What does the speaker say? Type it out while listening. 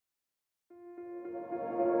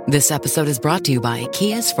This episode is brought to you by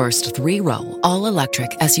Kia's first 3-row, all-electric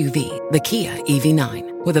SUV, the Kia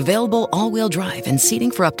EV9, with available all-wheel drive and seating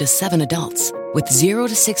for up to 7 adults, with 0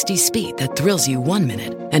 to 60 speed that thrills you 1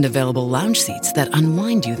 minute and available lounge seats that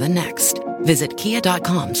unwind you the next. Visit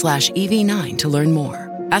kia.com/EV9 to learn more.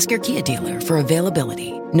 Ask your Kia dealer for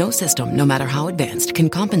availability. No system, no matter how advanced, can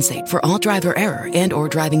compensate for all driver error and or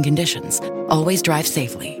driving conditions. Always drive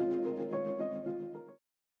safely.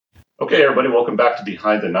 Okay, everybody, welcome back to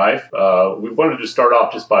Behind the Knife. We wanted to start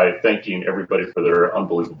off just by thanking everybody for their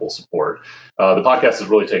unbelievable support. The podcast has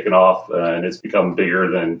really taken off, and it's become bigger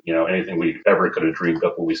than anything we ever could have dreamed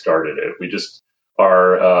of when we started it. We just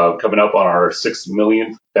are coming up on our 6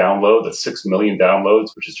 millionth download. That's 6 million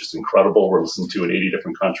downloads, which is just incredible. We're listening to in 80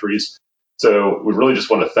 different countries. So we really just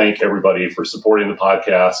want to thank everybody for supporting the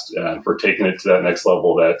podcast and for taking it to that next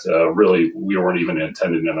level that really we weren't even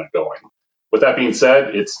intending on going. With that being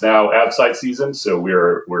said, it's now ABSITE season, so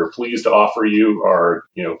we're pleased to offer you our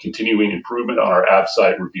continuing improvement on our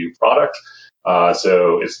ABSITE review product.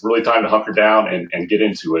 So it's really time to hunker down and get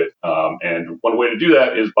into it. And one way to do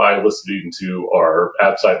that is by listening to our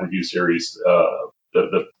ABSITE review series,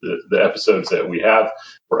 the episodes that we have.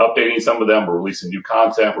 We're updating some of them. We're releasing new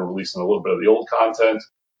content. We're releasing a little bit of the old content.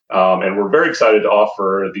 And we're very excited to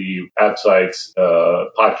offer the ABSITE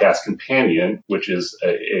podcast companion, which is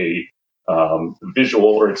a visual,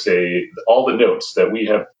 or it's all the notes that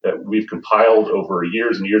we've compiled over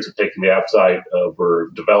years and years of taking the ABSITE over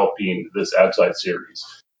developing this ABSITE series.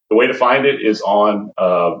 The way to find it is on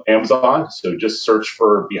Amazon. So just search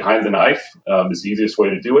for Behind the Knife is the easiest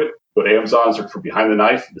way to do it. Go to Amazon, search for Behind the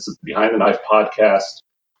Knife. This is the Behind the Knife podcast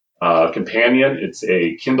companion. It's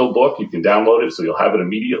a Kindle book. You can download it, so you'll have it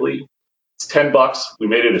immediately. It's $10. We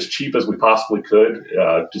made it as cheap as we possibly could,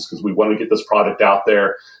 just because we wanted to get this product out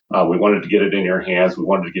there. We wanted to get it in your hands. We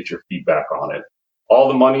wanted to get your feedback on it. All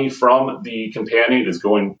the money from the companion is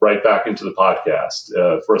going right back into the podcast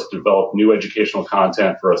for us to develop new educational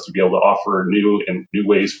content, for us to be able to offer new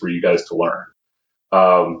ways for you guys to learn.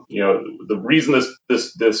 The reason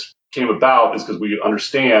this came about is because we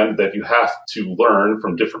understand that you have to learn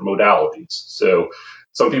from different modalities. So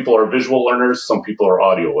some people are visual learners, some people are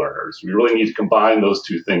audio learners. We really need to combine those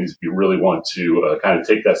two things if you really want to kind of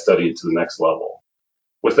take that study to the next level.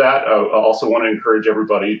 With that, I also want to encourage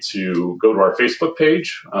everybody to go to our Facebook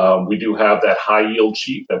page. We do have that high yield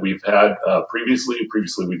sheet that we've had previously.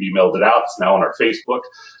 Previously, we've emailed it out. It's now on our Facebook.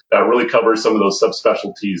 That really covers some of those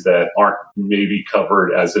subspecialties that aren't maybe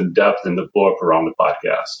covered as in depth in the book or on the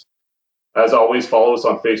podcast. As always, follow us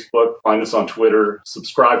on Facebook, find us on Twitter,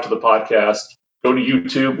 subscribe to the podcast. Go to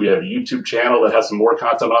YouTube. We have a YouTube channel that has some more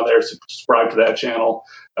content on there. So subscribe to that channel.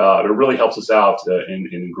 It really helps us out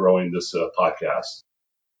in growing this podcast.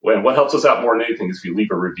 And what helps us out more than anything is if you leave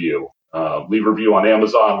a review. Leave a review on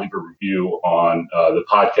Amazon, leave a review on the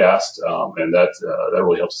podcast, and that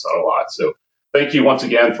really helps us out a lot. So thank you once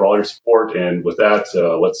again for all your support. And with that,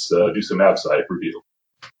 let's do some ABSITE review.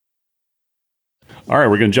 All right,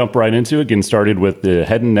 we're going to jump right into it, getting started with the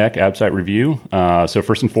head and neck ABSITE review. So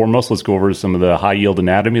first and foremost, let's go over some of the high-yield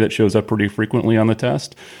anatomy that shows up pretty frequently on the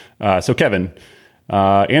test. So Kevin,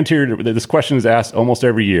 anterior, this question is asked almost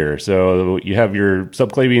every year. So you have your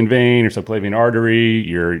subclavian vein, your subclavian artery,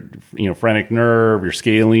 your phrenic nerve, your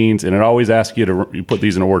scalenes, and it always asks you to put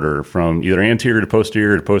these in order from either anterior to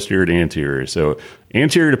posterior to anterior. So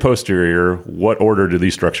anterior to posterior, what order do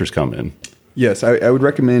these structures come in? Yes, I would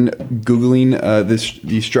recommend Googling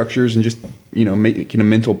these structures and just making a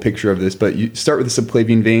mental picture of this. But you start with the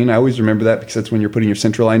subclavian vein. I always remember that because that's when you're putting your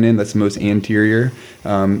central line in. That's the most anterior.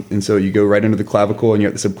 And so you go right under the clavicle and you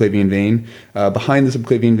have the subclavian vein. Behind the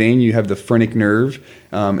subclavian vein, you have the phrenic nerve.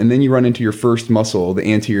 And then you run into your first muscle, the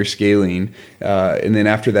anterior scalene. And then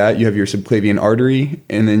after that, you have your subclavian artery.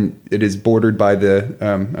 And then it is bounded by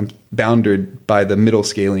the middle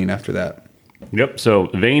scalene after that. Yep. So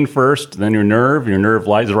vein first, then your nerve. Your nerve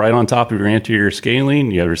lies right on top of your anterior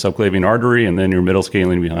scalene. You have your subclavian artery, and then your middle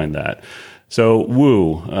scalene behind that. So,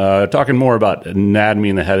 talking more about anatomy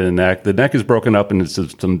in the head and the neck. The neck is broken up into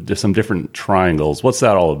some different triangles. What's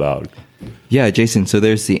that all about? Yeah, Jason. So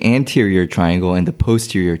there's the anterior triangle and the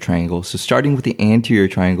posterior triangle. So starting with the anterior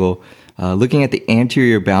triangle, looking at the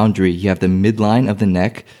anterior boundary, you have the midline of the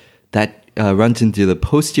neck that runs into the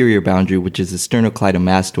posterior boundary, which is the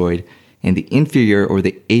sternocleidomastoid. And the inferior or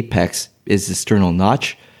the apex is the sternal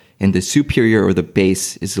notch, and the superior or the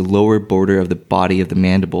base is the lower border of the body of the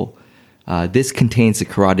mandible. This contains the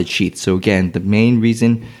carotid sheath. So again, the main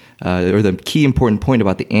reason or the key important point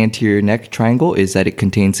about the anterior neck triangle is that it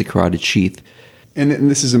contains the carotid sheath.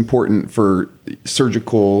 And this is important for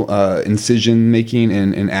surgical incision making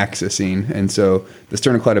and accessing. And so the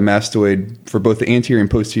sternocleidomastoid for both the anterior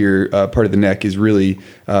and posterior part of the neck is really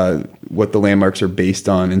what the landmarks are based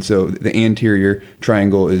on. And so the anterior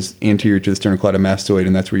triangle is anterior to the sternocleidomastoid,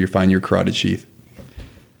 and that's where you find your carotid sheath.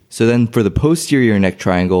 So then for the posterior neck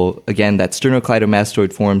triangle, again, that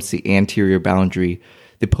sternocleidomastoid forms the anterior boundary.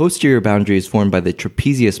 The posterior boundary is formed by the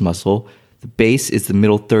trapezius muscle. The base is the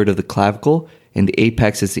middle third of the clavicle, and the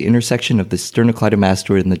apex is the intersection of the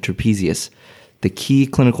sternocleidomastoid and the trapezius. The key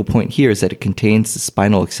clinical point here is that it contains the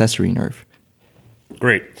spinal accessory nerve.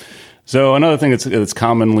 Great. So another thing that's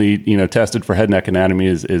commonly tested for head neck anatomy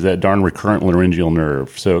is that darn recurrent laryngeal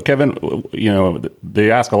nerve. So Kevin,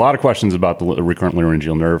 they ask a lot of questions about the recurrent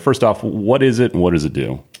laryngeal nerve. First off, what is it and what does it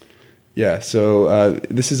do? Yeah, so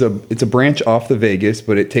it's a branch off the vagus,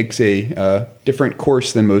 but it takes a different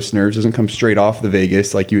course than most nerves. It doesn't come straight off the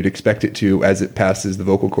vagus like you would expect it to as it passes the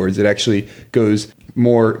vocal cords. It actually goes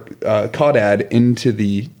more caudad into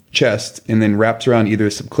the chest and then wraps around either the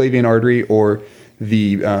subclavian artery or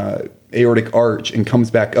the aortic arch and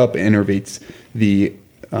comes back up and innervates the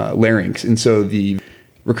larynx. And so the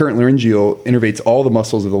recurrent laryngeal innervates all the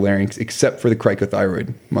muscles of the larynx except for the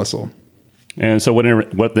cricothyroid muscle. And so what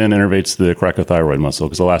then innervates the cricothyroid muscle?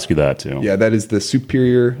 Because I'll ask you that too. Yeah, that is the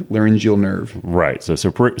superior laryngeal nerve. Right. So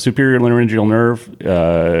superior laryngeal nerve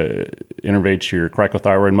innervates your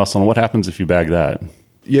cricothyroid muscle. And what happens if you bag that?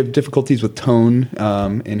 You have difficulties with tone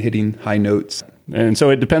and hitting high notes. And so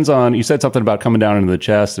it depends on, you said something about coming down into the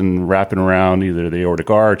chest and wrapping around either the aortic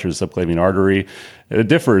arch or the subclavian artery. It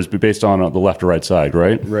differs based on the left or right side,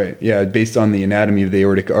 right? Right. Yeah. Based on the anatomy of the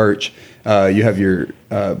aortic arch, you have your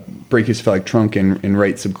brachiocephalic trunk and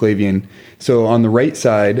right subclavian. So on the right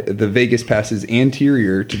side, the vagus passes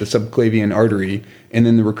anterior to the subclavian artery, and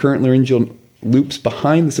then the recurrent laryngeal loops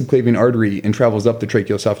behind the subclavian artery and travels up the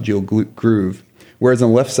tracheoesophageal groove. Whereas on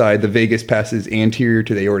the left side, the vagus passes anterior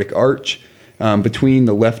to the aortic arch, between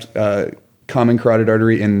the left common carotid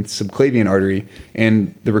artery and subclavian artery,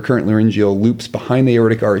 and the recurrent laryngeal loops behind the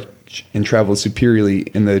aortic arch and travels superiorly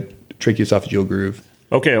in the tracheoesophageal groove.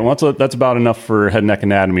 Okay, well, that's about enough for head and neck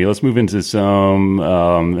anatomy. Let's move into some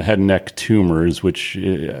head and neck tumors, which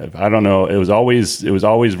I don't know. It was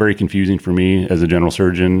always very confusing for me as a general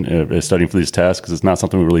surgeon studying for these tests because it's not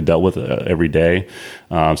something we really dealt with every day.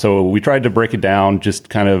 So we tried to break it down, just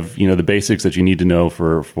kind of the basics that you need to know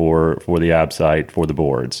for the ABSITE for the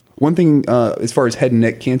boards. One thing as far as head and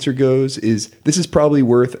neck cancer goes is this is probably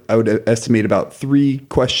worth, I would estimate, about 3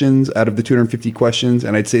 questions out of the 250 questions,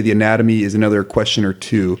 and I'd say the anatomy is another question or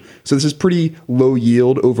 2. So this is pretty low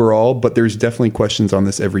yield overall, but there's definitely questions on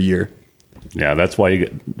this every year. Yeah, that's why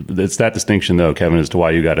it's that distinction, though, Kevin, as to why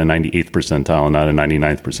you got a 98th percentile and not a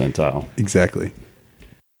 99th percentile. Exactly.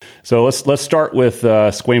 So let's start with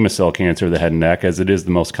squamous cell cancer of the head and neck, as it is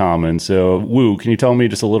the most common. So, Wu, can you tell me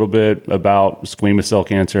just a little bit about squamous cell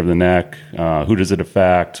cancer of the neck? Who does it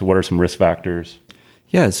affect? What are some risk factors?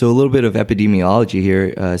 Yeah, so a little bit of epidemiology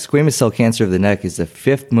here. Squamous cell cancer of the neck is the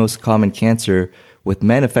 5th most common cancer, with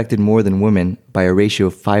men affected more than women by a ratio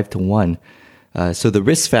of 5 to 1. So the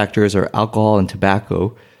risk factors are alcohol and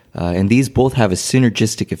tobacco, and these both have a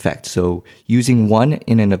synergistic effect. So using one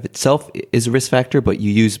in and of itself is a risk factor, but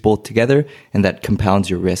you use both together, and that compounds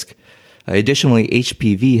your risk. Additionally,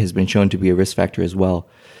 HPV has been shown to be a risk factor as well.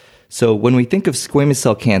 So when we think of squamous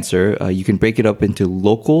cell cancer, you can break it up into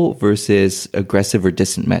local versus aggressive or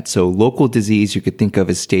distant mets. So local disease you could think of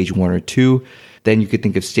as stage 1 or 2. Then you could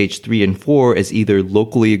think of stage 3 and 4 as either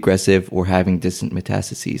locally aggressive or having distant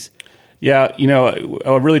metastases. Yeah,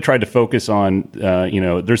 I really tried to focus on,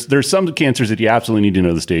 there's some cancers that you absolutely need to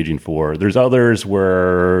know the staging for. There's others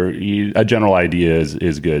where a general idea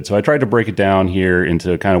is good. So I tried to break it down here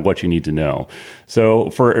into kind of what you need to know.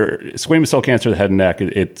 So for squamous cell cancer of the head and neck,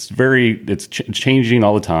 it's changing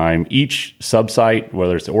all the time. Each subsite,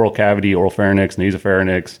 whether it's the oral cavity, oropharynx,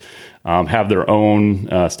 nasopharynx, have their own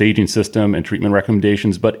staging system and treatment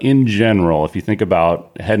recommendations. But in general, if you think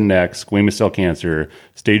about head and neck squamous cell cancer,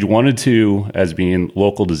 stage 1 and 2 as being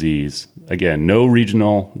local disease. Again, no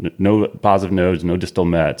regional, no positive nodes, no distal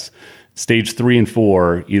mets. Stage 3 and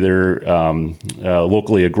 4, either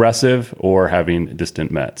locally aggressive or having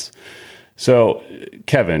distant mets. So,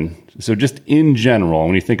 Kevin, just in general,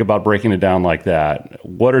 when you think about breaking it down like that,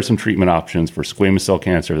 what are some treatment options for squamous cell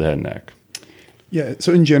cancer of the head and neck? Yeah,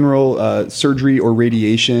 so in general, surgery or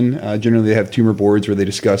radiation, generally they have tumor boards where they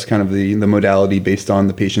discuss kind of the modality based on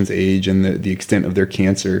the patient's age and the extent of their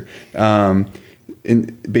cancer, and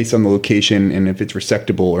based on the location and if it's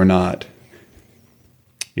resectable or not.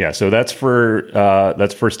 Yeah, so that's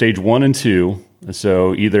for stage 1 and 2.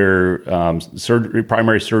 So either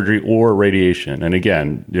primary surgery or radiation. And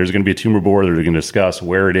again, there's going to be a tumor board that they're going to discuss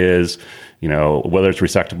where it is, whether it's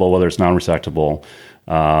resectable, whether it's non-resectable.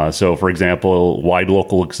 So, for example, wide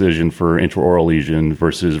local excision for intraoral lesion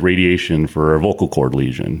versus radiation for a vocal cord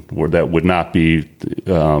lesion, where that would not be,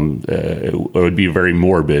 it would be very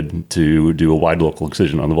morbid to do a wide local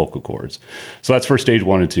excision on the vocal cords. So that's for stage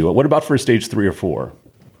 1 and 2. What about for stage 3 or 4?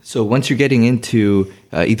 So once you're getting into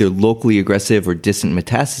either locally aggressive or distant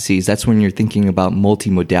metastases, that's when you're thinking about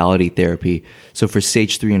multimodality therapy. So for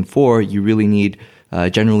stage 3 and 4, you really need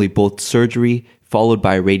generally both surgery followed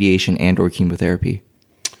by radiation and or chemotherapy.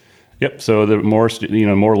 Yep. So the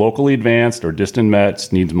more locally advanced or distant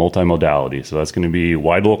mets needs multimodality. So that's going to be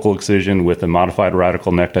wide local excision with a modified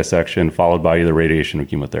radical neck dissection followed by either radiation or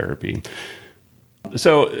chemotherapy.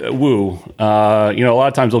 So, a lot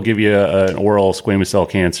of times they'll give you an oral squamous cell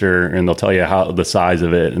cancer and they'll tell you how the size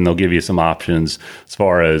of it and they'll give you some options as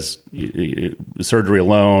far as surgery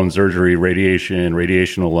alone, surgery,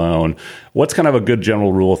 radiation alone. What's kind of a good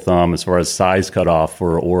general rule of thumb as far as size cutoff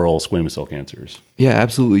for oral squamous cell cancers? Yeah,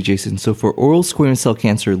 absolutely, Jason. So for oral squamous cell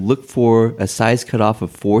cancer, look for a size cutoff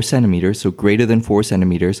of 4 centimeters, so greater than 4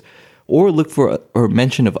 centimeters. Or look for or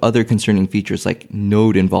mention of other concerning features like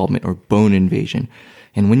node involvement or bone invasion.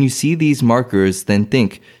 And when you see these markers, then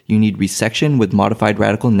think you need resection with modified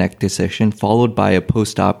radical neck dissection followed by a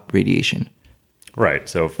post-op radiation. Right.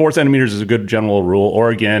 So 4 centimeters is a good general rule. Or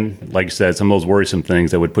again, like you said, some of those worrisome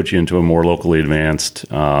things that would put you into a more locally advanced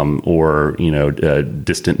or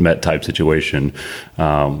distant met type situation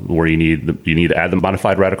where you need to add the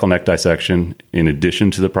modified radical neck dissection in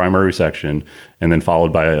addition to the primary resection, and then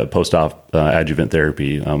followed by a post-op adjuvant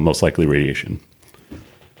therapy, most likely radiation.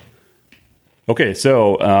 Okay,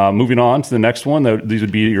 so moving on to the next one, these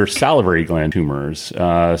would be your salivary gland tumors.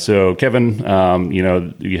 So, Kevin,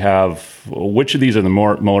 you have which of these are the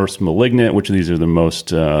most malignant? Which of these are the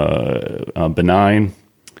most benign?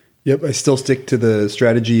 Yep, I still stick to the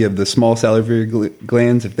strategy of the small salivary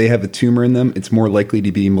glands. If they have a tumor in them, it's more likely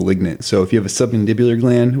to be malignant. So if you have a submandibular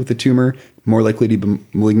gland with a tumor, more likely to be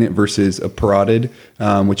malignant versus a parotid,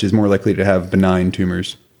 which is more likely to have benign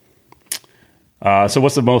tumors. So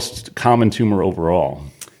what's the most common tumor overall?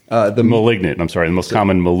 The most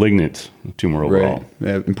common malignant tumor overall.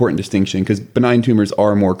 Right. Important distinction because benign tumors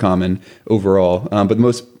are more common overall. But the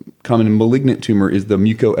most common malignant tumor is the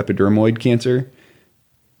mucoepidermoid cancer.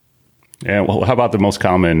 And well, how about the most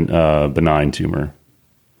common benign tumor?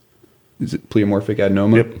 Is it pleomorphic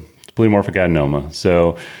adenoma? Yep, it's pleomorphic adenoma.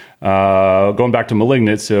 So going back to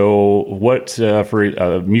malignant, so what for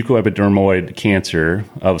mucoepidermoid cancer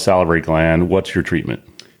of salivary gland, what's your treatment?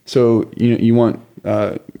 So you want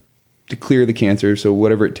to clear the cancer, so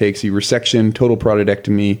whatever it takes, you resection, total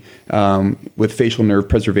parotidectomy with facial nerve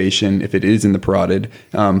preservation if it is in the parotid,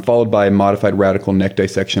 followed by a modified radical neck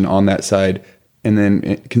dissection on that side, and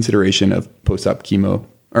then consideration of post-op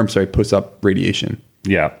radiation.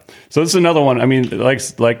 Yeah. So this is another one. I mean,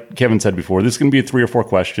 like Kevin said before, this is going to be 3 or 4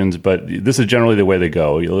 questions, but this is generally the way they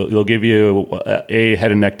go. They'll give you a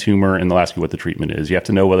head and neck tumor, and they'll ask you what the treatment is. You have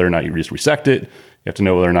to know whether or not you just resect it. You have to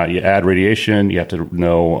know whether or not you add radiation. You have to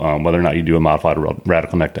know whether or not you do a modified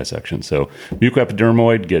radical neck dissection. So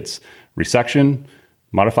mucoepidermoid gets resection,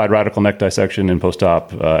 modified radical neck dissection, and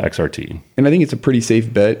post-op XRT. And I think it's a pretty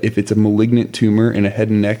safe bet. If it's a malignant tumor in a head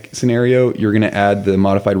and neck scenario, you're going to add the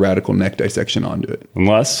modified radical neck dissection onto it.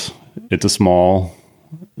 Unless it's a small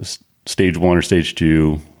stage 1 or stage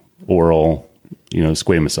 2 oral,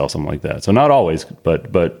 squamous cell, something like that. So not always,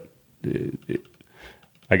 but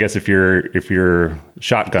I guess if you're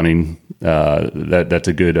shotgunning, that's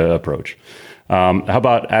a good approach. How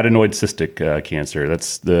about adenoid cystic cancer?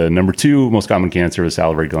 That's the number 2 most common cancer of the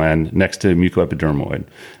salivary gland next to mucoepidermoid.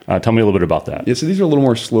 Tell me a little bit about that. Yeah, so these are a little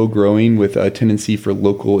more slow growing with a tendency for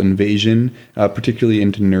local invasion, particularly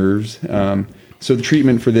into nerves. So the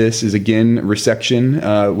treatment for this is, again,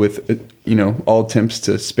 resection with, all attempts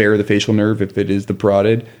to spare the facial nerve if it is the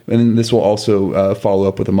parotid. And then this will also follow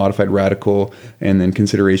up with a modified radical and then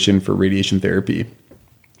consideration for radiation therapy.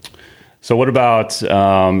 So what about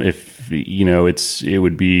if it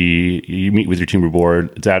would be you meet with your tumor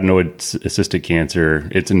board, it's adenoid cystic cancer,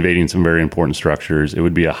 it's invading some very important structures. It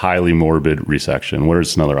would be a highly morbid resection. What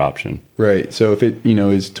is another option? Right. So if it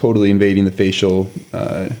is totally invading the facial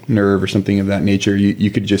nerve or something of that nature,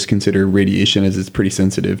 you could just consider radiation, as it's pretty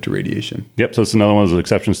sensitive to radiation. Yep. So it's another one of those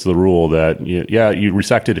exceptions to the rule that you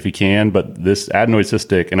resect it if you can, but this adenoid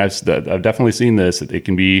cystic, and I've definitely seen this. It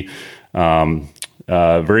can be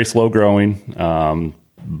very slow growing,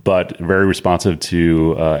 but very responsive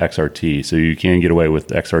to XRT. So you can get away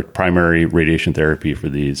with primary radiation therapy for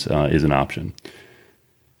these is an option.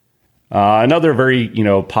 Another very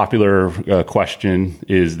popular question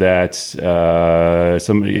is that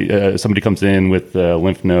somebody comes in with a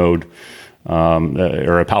lymph node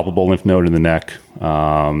or a palpable lymph node in the neck,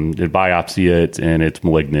 they biopsy it and it's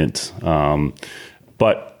malignant,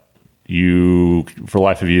 but you, for the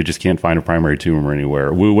life of you, just can't find a primary tumor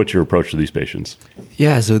anywhere. What's your approach to these patients?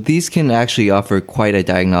 Yeah, so these can actually offer quite a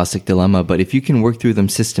diagnostic dilemma, but if you can work through them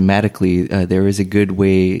systematically, there is a good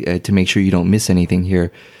way to make sure you don't miss anything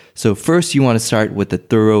here. So first, you want to start with a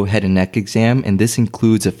thorough head and neck exam, and this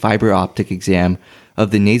includes a fiber optic exam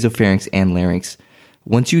of the nasopharynx and larynx.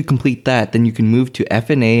 Once you complete that, then you can move to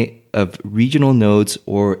FNA of regional nodes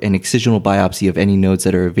or an excisional biopsy of any nodes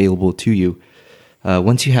that are available to you.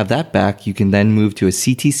 Once you have that back, you can then move to a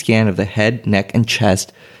CT scan of the head, neck, and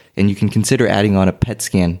chest, and you can consider adding on a PET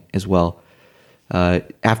scan as well.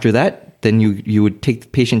 After that, then you would take the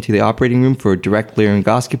patient to the operating room for a direct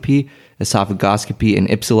laryngoscopy, esophagoscopy, and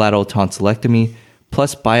ipsilateral tonsillectomy,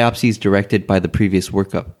 plus biopsies directed by the previous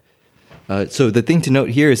workup. So the thing to note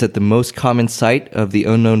here is that the most common site of the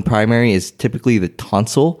unknown primary is typically the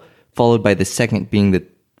tonsil, followed by the second being the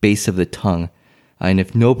base of the tongue. And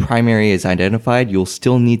if no primary is identified, you'll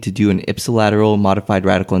still need to do an ipsilateral modified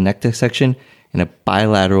radical neck dissection and a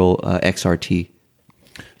bilateral XRT.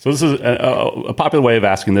 So this is a popular way of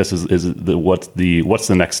asking this is what's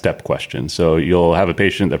the next step question. So you'll have a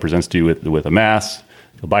patient that presents to you with a mass,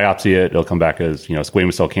 you'll biopsy it, it'll come back as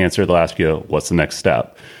squamous cell cancer. They'll ask you what's the next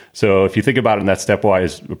step. So if you think about it in that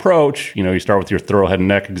stepwise approach, you start with your thorough head and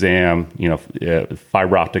neck exam,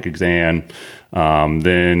 fiber optic exam.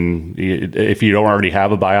 Then if you don't already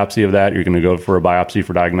have a biopsy of that, you're going to go for a biopsy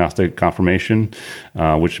for diagnostic confirmation,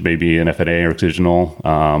 which may be an FNA or excisional.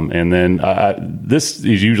 And then this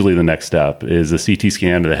is usually the next step is a CT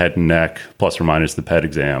scan of the head and neck plus or minus the PET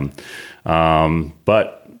exam.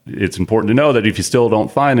 But it's important to know that if you still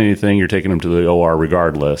don't find anything, you're taking them to the OR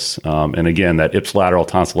regardless. And again, that ipsilateral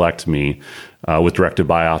tonsillectomy with directed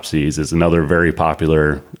biopsies is another very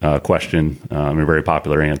popular question and a very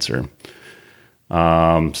popular answer.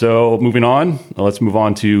 So moving on, let's move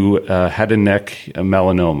on to head and neck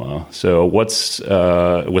melanoma. So what's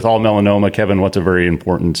with all melanoma, Kevin, what's a very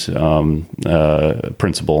important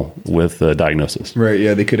principle with diagnosis? Right,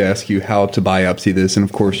 yeah, they could ask you how to biopsy this, and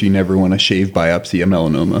of course you never want to shave biopsy a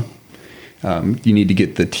melanoma. You need to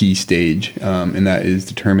get the T stage, and that is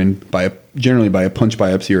determined generally by a punch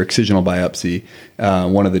biopsy or excisional biopsy,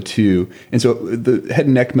 one of the two. And so the head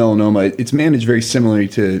and neck melanoma, it's managed very similarly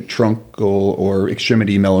to truncal or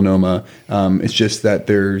extremity melanoma. It's just that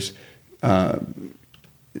there's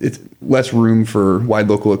it's less room for wide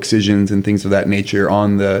local excisions and things of that nature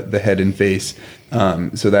on the head and face.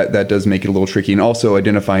 So that does make it a little tricky. And also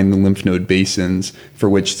identifying the lymph node basins for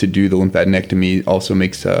which to do the lymphadenectomy also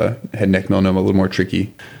makes head and neck melanoma a little more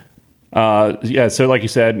tricky. Yeah. So like you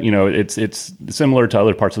said, it's similar to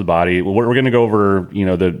other parts of the body. We're going to go over,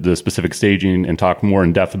 the specific staging and talk more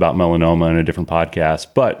in depth about melanoma in a different podcast,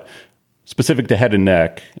 but specific to head and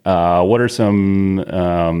neck, what are some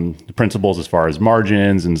principles as far as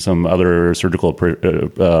margins and some other surgical principles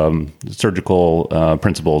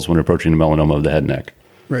when approaching the melanoma of the head and neck?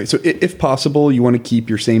 Right. So if possible, you want to keep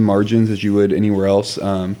your same margins as you would anywhere else.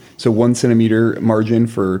 So 1 centimeter margin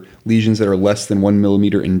for lesions that are less than 1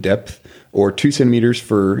 millimeter in depth, or 2 centimeters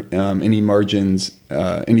for any margins,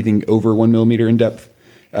 anything over 1 millimeter in depth.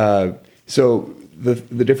 So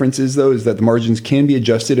the difference is, though, is that the margins can be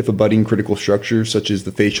adjusted if a budding critical structure, such as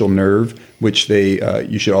the facial nerve, which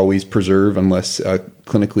you should always preserve unless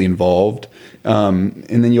clinically involved. And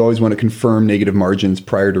then you always want to confirm negative margins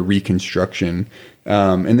prior to reconstruction.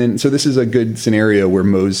 So this is a good scenario where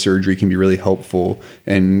Mohs surgery can be really helpful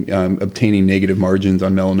in obtaining negative margins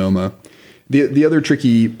on melanoma. The other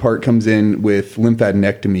tricky part comes in with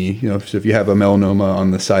lymphadenectomy. So if you have a melanoma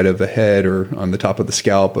on the side of the head or on the top of the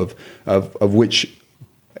scalp of which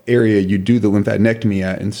area you do the lymphadenectomy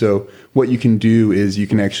at. And so what you can do is you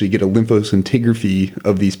can actually get a lymphoscintigraphy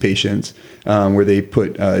of these patients where they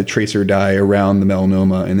put a tracer dye around the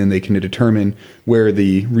melanoma, and then they can determine where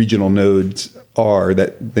the regional nodes are.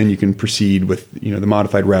 That then you can proceed with the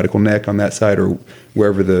modified radical neck on that side or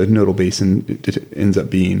wherever the nodal basin ends up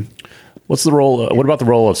being. What's the role? What about the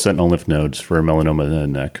role of sentinel lymph nodes for melanoma in the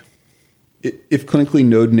neck? If clinically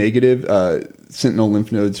node negative, sentinel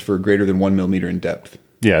lymph nodes for greater than 1 millimeter in depth.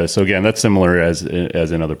 Yeah. So again, that's similar as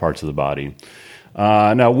in other parts of the body.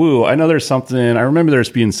 Now, I know there's something. I remember there's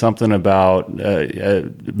being something about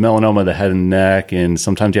melanoma of the head and neck, and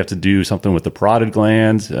sometimes you have to do something with the parotid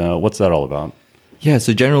glands. What's that all about? Yeah,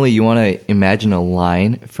 so generally you want to imagine a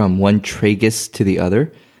line from one tragus to the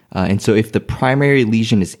other. And so if the primary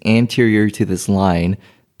lesion is anterior to this line,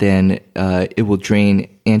 then it will drain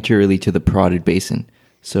anteriorly to the parotid basin.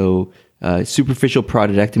 So superficial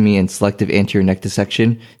parotidectomy and selective anterior neck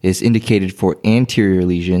dissection is indicated for anterior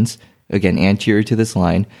lesions, again, anterior to this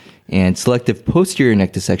line. And selective posterior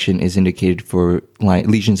neck dissection is indicated for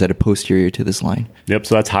lesions that are posterior to this line. Yep.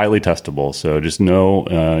 So that's highly testable. So just know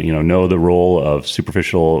the role of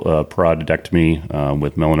superficial parotidectomy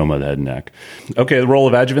with melanoma of the head and neck. Okay. The role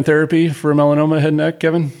of adjuvant therapy for melanoma head and neck,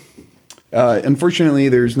 Kevin? Unfortunately,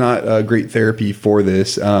 there's not a great therapy for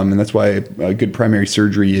this, and that's why good primary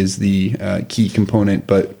surgery is the key component.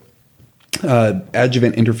 But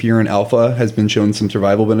adjuvant interferon alpha has been shown some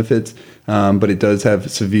survival benefits, but it does have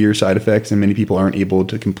severe side effects, and many people aren't able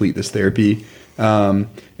to complete this therapy. And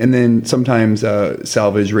then sometimes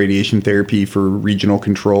salvage radiation therapy for regional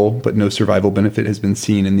control, but no survival benefit has been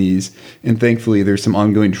seen in these. And thankfully, there's some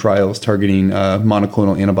ongoing trials targeting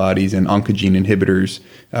monoclonal antibodies and oncogene inhibitors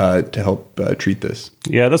to help treat this.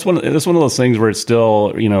 Yeah, that's one of those things where it's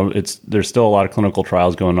still, there's still a lot of clinical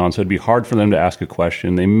trials going on, so it'd be hard for them to ask a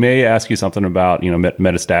question. They may ask you something about,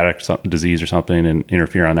 metastatic disease or something, and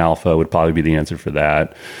interferon alpha would probably be the answer for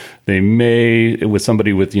that. They may, with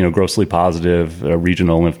somebody with grossly positive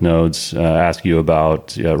regional lymph nodes, ask you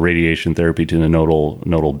about radiation therapy to the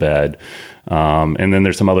nodal bed. And then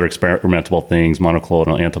there's some other experimental things,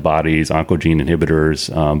 monoclonal antibodies, oncogene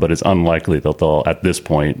inhibitors, but it's unlikely that they'll, at this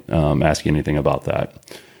point, ask you anything about that.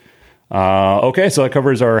 Okay, so that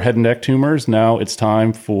covers our head and neck tumors. Now it's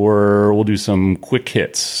time we'll do some quick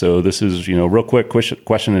hits. So this is, real quick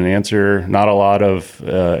question and answer. Not a lot of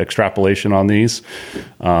extrapolation on these,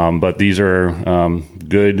 but these are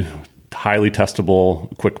good, highly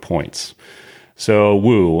testable, quick points. So,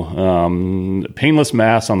 painless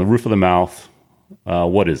mass on the roof of the mouth,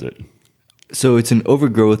 what is it? So it's an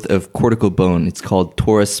overgrowth of cortical bone. It's called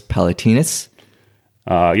torus palatinus.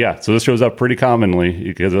 So this shows up pretty commonly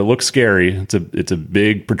because it looks scary. It's a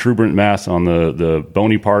big protuberant mass on the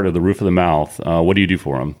bony part of the roof of the mouth. What do you do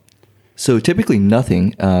for them? So typically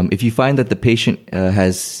nothing. If you find that the patient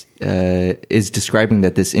is describing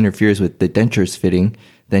that this interferes with the dentures fitting,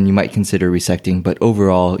 then you might consider resecting. But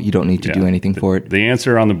overall, you don't need to do anything for it. The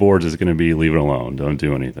answer on the boards is going to be leave it alone. Don't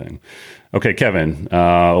do anything. Okay, Kevin,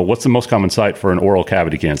 what's the most common site for an oral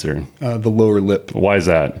cavity cancer? The lower lip. Why is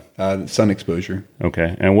that? Sun exposure.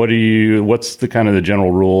 Okay, and what's the kind of the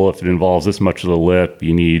general rule? If it involves this much of the lip,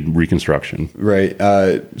 you need reconstruction. Right.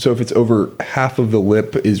 So if it's over half of the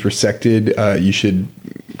lip is resected, you should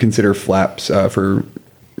consider flaps for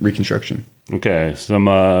reconstruction. Okay, some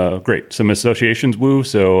associations,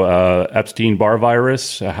 So Epstein-Barr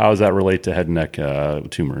virus, how does that relate to head and neck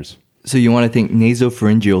tumors? So you want to think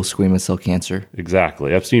nasopharyngeal squamous cell cancer.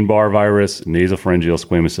 Exactly. Epstein-Barr virus, nasopharyngeal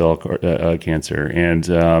squamous cell cancer. And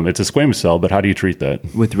it's a squamous cell, but how do you treat that?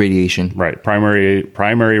 With radiation. Right.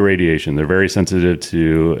 Primary radiation. They're very sensitive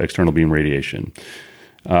to external beam radiation.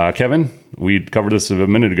 Kevin, we covered this a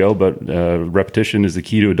minute ago, but repetition is the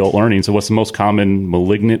key to adult learning. So what's the most common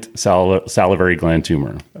malignant salivary gland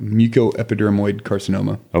tumor? Mucoepidermoid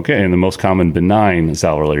carcinoma. Okay, and the most common benign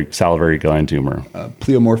salivary gland tumor?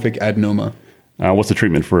 Pleomorphic adenoma. What's the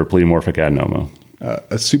treatment for a pleomorphic adenoma?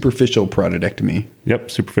 A superficial parotidectomy.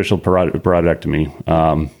 Yep, superficial parotidectomy.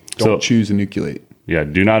 Don't choose enucleate. Yeah,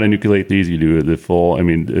 do not enucleate these. You do the full.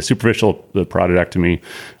 The superficial parotidectomy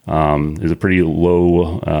is a pretty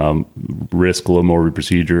low risk, low morbid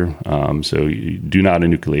procedure. So you do not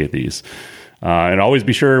enucleate these. And always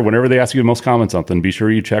be sure, whenever they ask you the most common something, be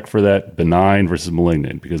sure you check for that benign versus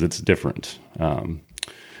malignant because it's different.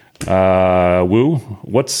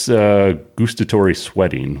 What's gustatory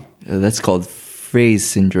sweating? That's called Frey's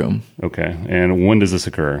syndrome. Okay, and when does this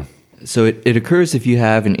occur? So it occurs if you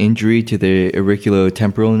have an injury to the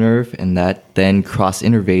auriculotemporal nerve, and that then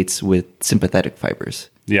cross-innervates with sympathetic fibers.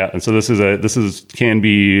 Yeah, and so this can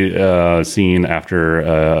be seen after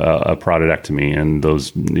a parotidectomy, and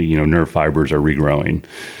those nerve fibers are regrowing.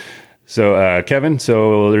 So Kevin,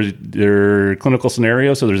 their clinical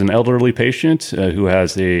scenario. So there's an elderly patient who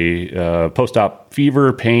has a post-op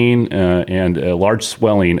fever, pain, and a large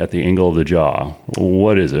swelling at the angle of the jaw.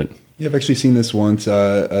 What is it? Yeah, I've actually seen this once,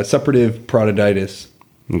 a suppurative parotiditis.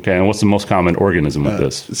 Okay, and what's the most common organism with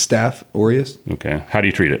this? Staph aureus. Okay, how do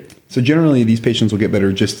you treat it? So generally, these patients will get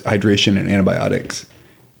better just hydration and antibiotics.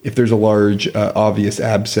 If there's a large, obvious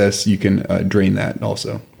abscess, you can drain that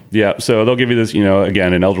also. Yeah, so they'll give you this,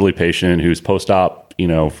 again, an elderly patient who's post-op,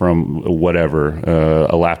 from whatever,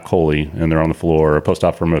 a lap chole, and they're on the floor,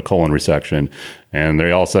 post-op from a colon resection, and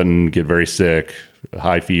they all of a sudden get very sick,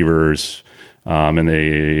 high fevers, And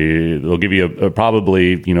they'll give you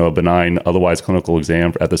probably a benign, otherwise clinical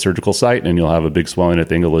exam at the surgical site, and you'll have a big swelling at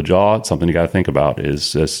the angle of the jaw. It's something you got to think about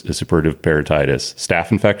is a suppurative parotitis.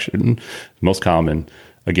 Staph infection, most common.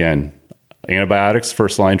 Again, antibiotics,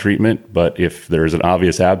 first line treatment, but if there's an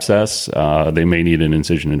obvious abscess, they may need an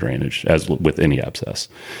incision and drainage, as with any abscess.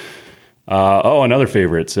 Another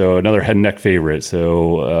favorite. So another head and neck favorite.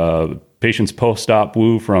 So patients post-op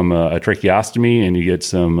woo from a tracheostomy, and you get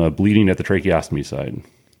some bleeding at the tracheostomy site.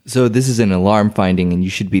 So this is an alarm finding, and you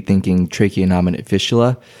should be thinking tracheonominate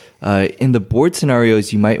fistula. In the board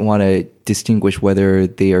scenarios, you might want to distinguish whether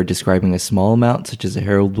they are describing a small amount, such as a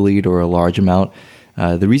herald bleed, or a large amount.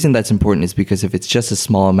 The reason that's important is because if it's just a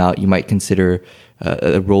small amount, you might consider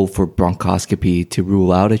a role for bronchoscopy to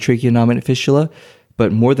rule out a tracheonominate fistula.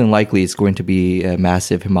 But more than likely, it's going to be a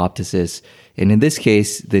massive hemoptysis. And in this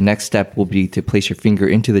case, the next step will be to place your finger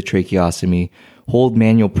into the tracheostomy, hold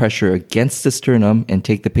manual pressure against the sternum, and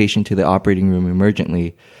take the patient to the operating room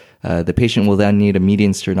emergently. The patient will then need a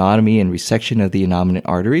median sternotomy and resection of the innominate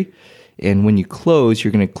artery. And when you close,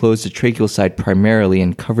 you're going to close the tracheal side primarily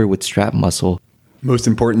and cover with strap muscle. Most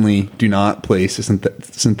importantly, do not place a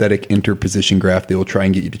synthetic interposition graft. They will try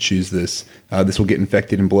and get you to choose this. This will get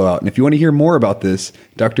infected and blow out. And if you want to hear more about this,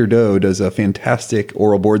 Dr. Doe does a fantastic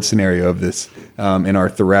oral board scenario of this in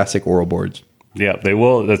our thoracic oral boards. Yeah, they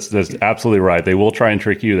will. That's absolutely right. They will try and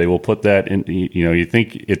trick you. They will put that in. You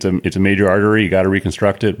think it's a major artery. You got to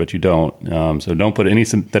reconstruct it, but you don't. So don't put any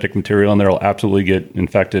synthetic material in there. It'll absolutely get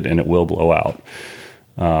infected and it will blow out.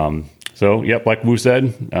 So, yep, like Wu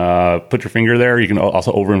said, put your finger there. You can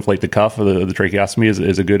also overinflate the cuff of the tracheostomy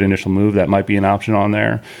is a good initial move. That might be an option on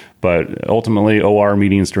there. But ultimately, OR,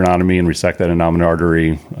 median sternotomy, and resect that innominate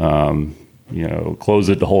artery, close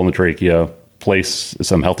it, the hole in the trachea, place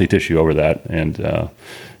some healthy tissue over that, and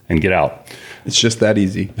get out. It's just that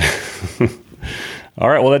easy. All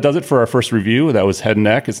right, well, that does it for our first review. That was head and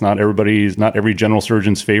neck. It's not every general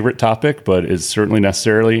surgeon's favorite topic, but it's certainly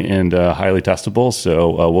necessary and highly testable.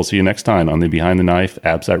 So we'll see you next time on the Behind the Knife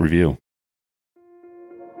ABSITE review.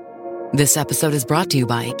 This episode is brought to you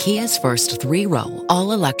by Kia's first 3-row,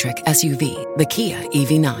 all-electric SUV, the Kia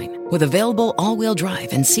EV9, with available all-wheel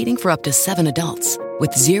drive and seating for up to 7 adults,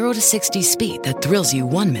 with 0 to 60 speed that thrills you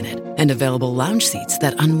 1 minute, and available lounge seats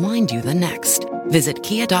that unwind you the next. Visit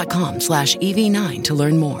kia.com/EV9 to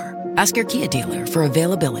learn more. Ask your Kia dealer for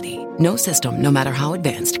availability. No system, no matter how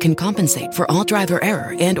advanced, can compensate for all driver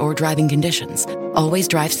error and/or driving conditions. Always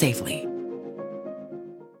drive safely.